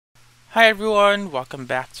Hi everyone, welcome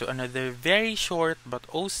back to another very short but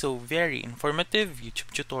also very informative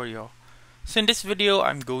YouTube tutorial. So in this video,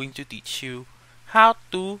 I'm going to teach you how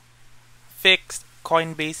to fix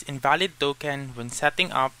Coinbase Invalid token when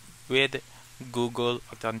setting up with Google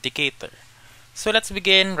Authenticator. So let's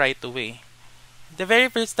begin right away. The very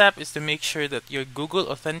first step is to make sure that your Google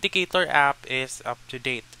Authenticator app is up to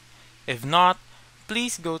date. If not,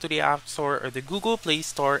 please go to the App Store or the Google Play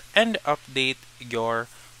Store and update your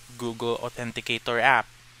Google Authenticator app.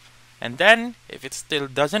 And then, if it still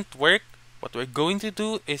doesn't work, what we're going to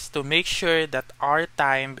do is to make sure that our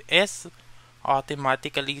time is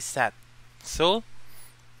automatically set. So,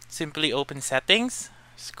 simply open Settings,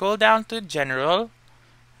 scroll down to General,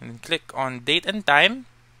 and click on Date and Time,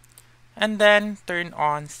 and then turn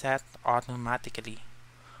on Set Automatically.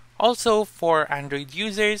 Also, for Android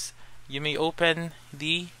users, you may open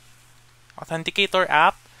the Authenticator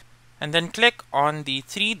app and then click on the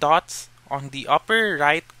three dots on the upper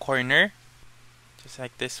right corner, just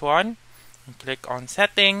like this one, and click on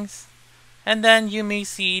Settings, and then you may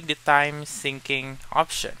see the time syncing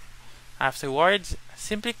option. Afterwards,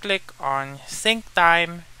 simply click on Sync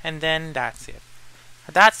Time, and then that's it.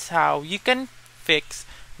 That's how you can fix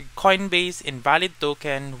Coinbase Invalid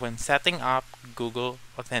token when setting up Google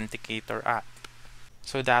Authenticator app.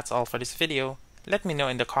 So that's all for this video. Let me know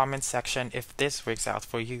in the comments section if this works out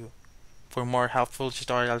for you. For more helpful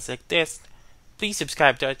tutorials like this, please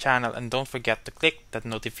subscribe to our channel and don't forget to click that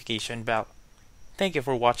notification bell. Thank you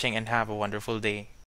for watching and have a wonderful day.